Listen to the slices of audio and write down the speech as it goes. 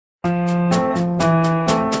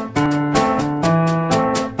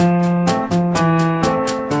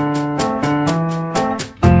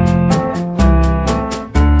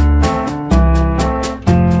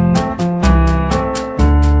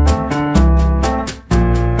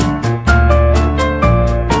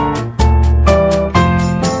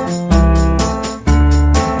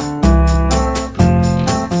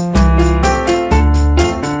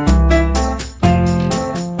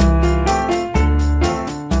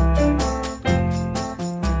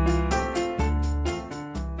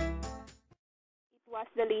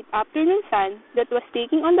the late afternoon sun that was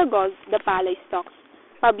taking on the gold the palay stalks.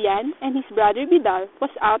 Fabian and his brother Vidal was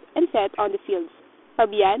out and set on the fields.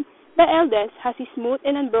 Fabian, the eldest, has his smooth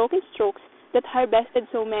and unbroken strokes that harvested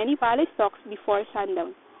so many palay stalks before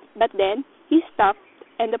sundown. But then he stopped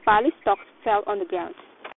and the palay stalks fell on the ground.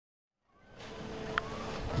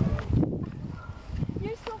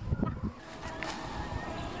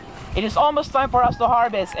 It is almost time for us to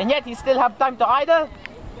harvest, and yet he still have time to idle?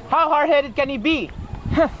 How hard-headed can he be?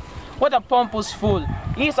 What a pompous fool.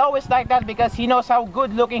 He is always like that because he knows how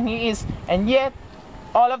good-looking he is, and yet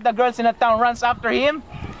all of the girls in the town runs after him.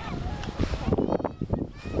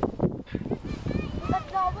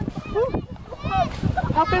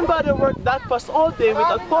 How can Brother work that fast all day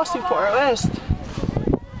without pausing for a rest?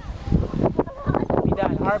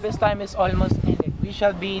 Vidal, harvest time is almost ended. We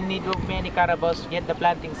shall be in need of many carabaos, yet the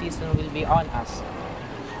planting season will be on us.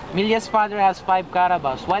 Milia's father has 5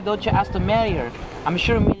 carabaos. Why don't you ask to marry her? I'm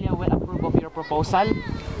sure Milia will approve of your proposal.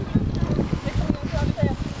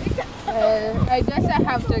 I guess I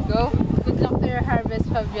have to go. Good luck to your harvest,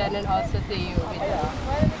 Fabian, and also to you, Vidal.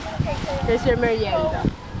 Here's your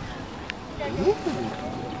merienda.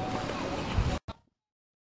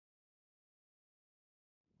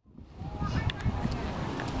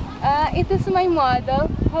 It is my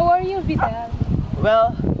model. How are you, Vidal?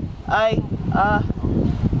 Well,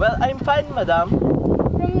 I'm fine, madam.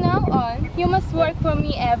 From now on, you must work for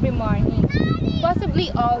me every morning,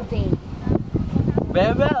 possibly all day.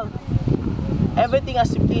 Very well. Everything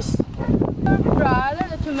as you please. Your brother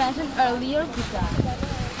that you mentioned earlier, Vidal.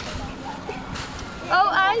 Oh,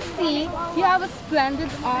 I see. You have a splendid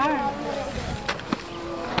arm.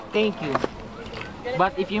 Thank you.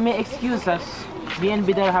 But if you may excuse us, me and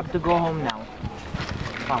Vidal have to go home now.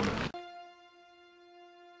 Come.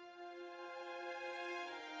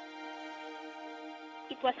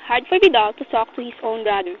 It was hard for Vidal to talk to his own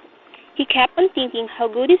brother. He kept on thinking how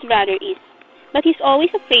good his brother is, but he's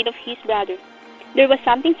always afraid of his brother. There was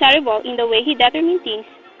something terrible in the way he determined things,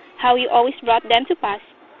 how he always brought them to pass,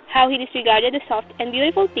 how he disregarded the soft and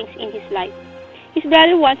beautiful things in his life. His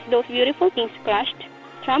brother wants those beautiful things crushed,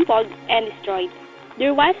 trampled, and destroyed.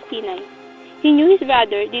 There was Tinay. He knew his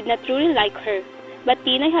brother did not truly like her, but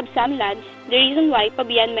Tinay had some lands, the reason why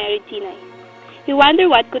Fabian married Tinay. He wondered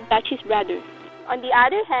what could touch his brother. On the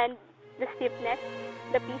other hand, the stiffness,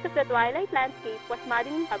 the peace of the twilight landscape was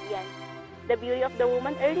maddening Fabian. The beauty of the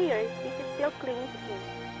woman earlier is still clinging to him.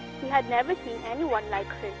 He had never seen anyone like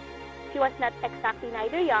her. She was not exactly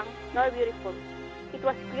neither young nor beautiful. It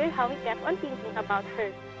was clear how he kept on thinking about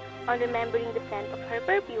her, on remembering the scent of her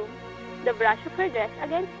perfume, the brush of her dress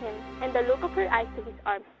against him, and the look of her eyes to his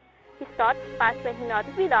arms. His thoughts passed when he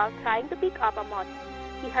noticed Vidal trying to pick up a moth.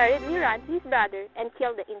 He hurriedly ran to his brother and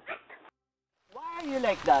killed the insect. Why are you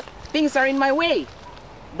like that? Things are in my way.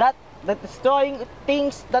 That destroying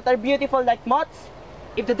things that are beautiful like moths?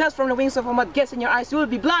 If the dust from the wings of a moth gets in your eyes, you will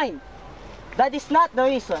be blind. That is not the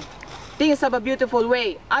reason. Things have a beautiful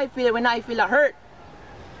way. I feel it when I feel a hurt.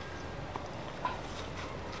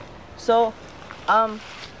 So,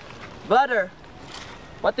 brother,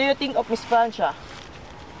 what do you think of Miss Francia?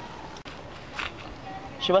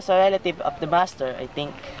 She was a relative of the master, I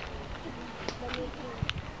think.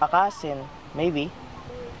 A cousin, maybe.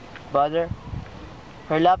 Brother,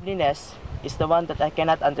 her loveliness is the one that I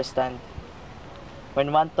cannot understand.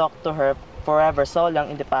 When one talked to her forever so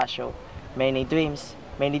long in the patio, many dreams,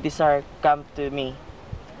 many desires come to me.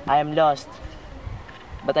 I am lost,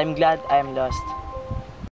 but I'm glad I am lost.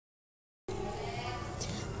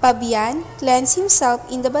 Fabian cleansed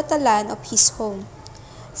himself in the batalan of his home.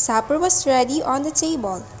 Supper was ready on the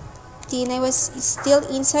table. Tinay was still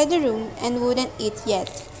inside the room and wouldn't eat yet.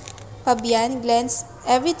 Fabian glanced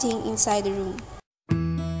everything inside the room.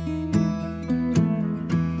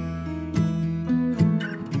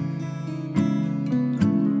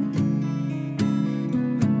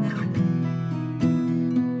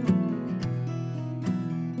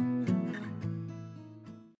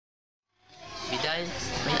 Vidal,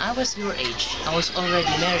 when I was your age, I was already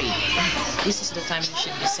married. This is the time you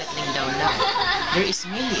should be settling down now. There is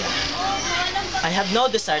Milia. I have no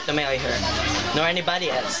desire to marry her, nor anybody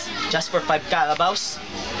else, just for 5 carabaos.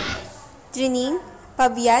 Trining,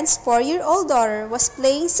 Fabian's 4-year-old daughter, was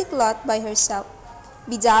playing siklot by herself.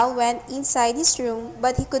 Vidal went inside his room,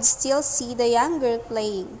 but he could still see the young girl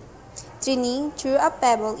playing. Trining threw a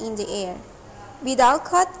pebble in the air. Vidal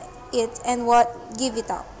caught it and gave it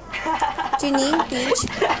up. Trining pinched,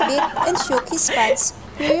 bit, and shook his pants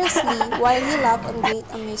furiously while he laughed in great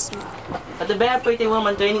amusement. What a very pretty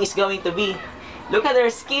woman Trining is going to be. Look at her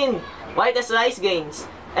skin, white as rice grains,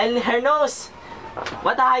 and her nose.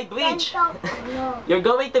 What a high bridge! You're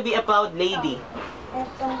going to be a proud lady.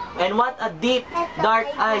 And what a deep, dark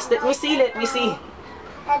eyes. Let me see, let me see.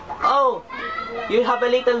 Oh, you have a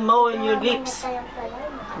little mole on your lips.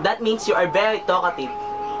 That means you are very talkative.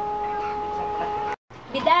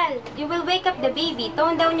 Vidal, you will wake up the baby.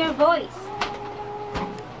 Tone down your voice.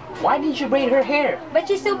 Why didn't you braid her hair? But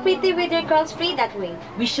she's so pretty with her curls free that way.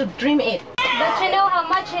 We should trim it. But you know how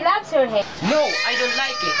much she loves her hair. No, I don't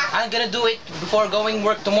like it. I'm gonna do it before going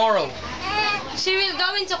work tomorrow. She will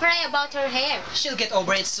go in to cry about her hair. She'll get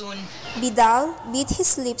over it soon. Vidal bit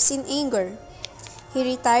his lips in anger. He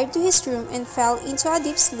retired to his room and fell into a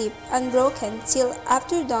deep sleep, unbroken till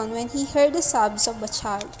after dawn when he heard the sobs of a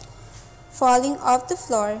child. Falling off the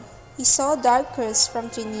floor, he saw dark curls from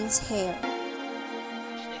Trining's hair.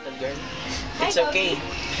 Little girl, it's okay.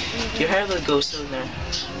 Your hair will go sooner.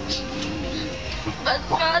 But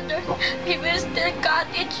father, he will still cut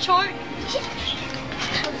it short.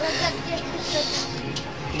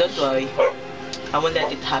 Don't worry. I won't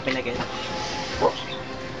let it happen again.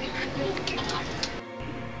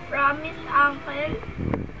 Promise, Uncle.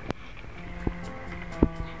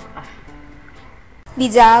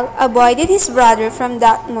 Vidal avoided his brother from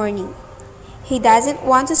that morning. He doesn't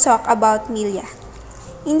want to talk about Milia.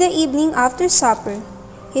 In the evening after supper,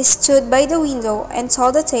 he stood by the window and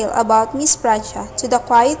told a tale about Miss Francia to the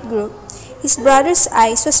quiet group. His brother's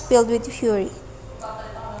eyes was filled with fury.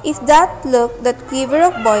 If that look, that quiver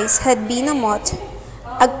of voice had been a moth,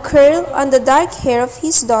 a curl on the dark hair of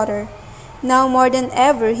his daughter, now more than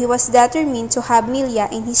ever he was determined to have Milia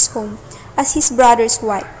in his home as his brother's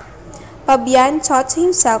wife. Fabian thought to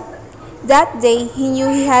himself, that day he knew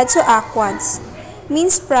he had to act once.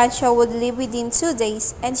 Miss Francia would leave within 2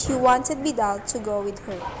 days and she wanted Vidal to go with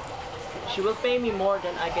her. She will pay me more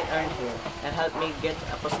than I can earn here and help me get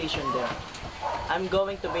a position there. I'm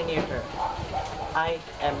going to be near her. I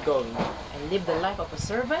am going. And live the life of a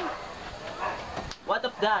servant? What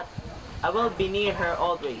of that? I will be near her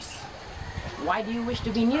always. Why do you wish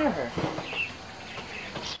to be near her?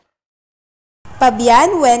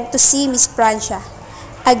 Fabian went to see Miss Francia.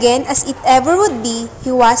 Again, as it ever would be,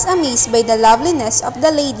 he was amazed by the loveliness of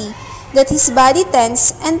the lady, that his body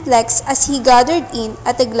tensed and flexed as he gathered in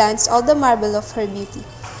at a glance all the marvel of her beauty.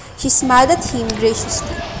 She smiled at him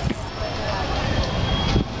graciously.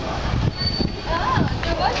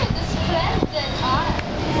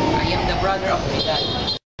 I am the brother of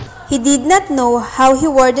Vidal. He did not know how he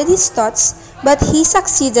worded his thoughts, but he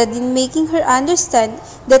succeeded in making her understand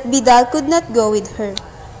that Vidal could not go with her.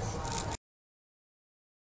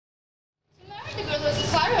 The girl was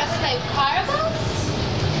Clara's like Carabao?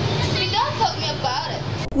 Vidal told me about it.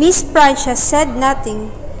 Miss Francia said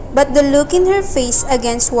nothing, but the look in her face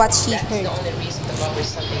against what she That's heard. the only reason to cover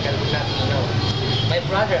something that would not be known. My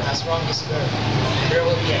brother has wronged this girl. There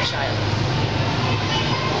will be a child.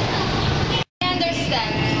 I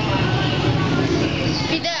understand.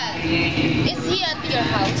 Vidal, is he at your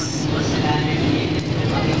house?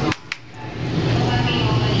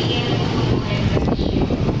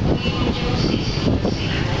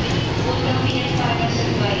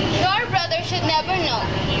 Your brother should never know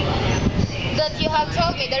that you have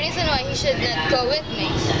told me the reason why he should not go with me.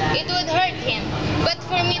 It would hurt him, but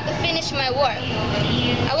for me to finish my work,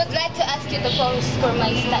 I would like to ask you to pose for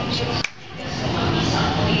my statue.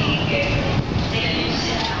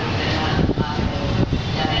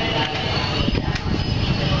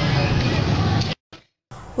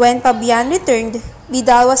 When Fabian returned,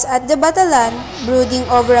 Vidal was at the Batalan, brooding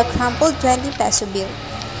over a crumpled 20-peso bill.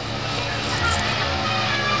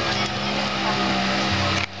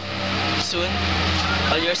 Soon,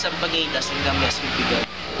 all your sampagaitas and gamyas will be gone.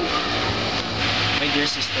 My dear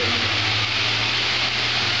sister,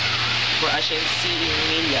 for I shall see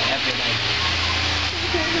Emilia every night,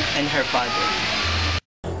 and her father.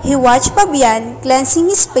 He watched Fabian cleansing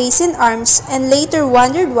his face and arms and later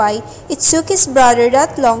wondered why it took his brother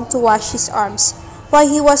that long to wash his arms, why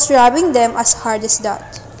he was rubbing them as hard as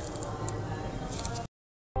that.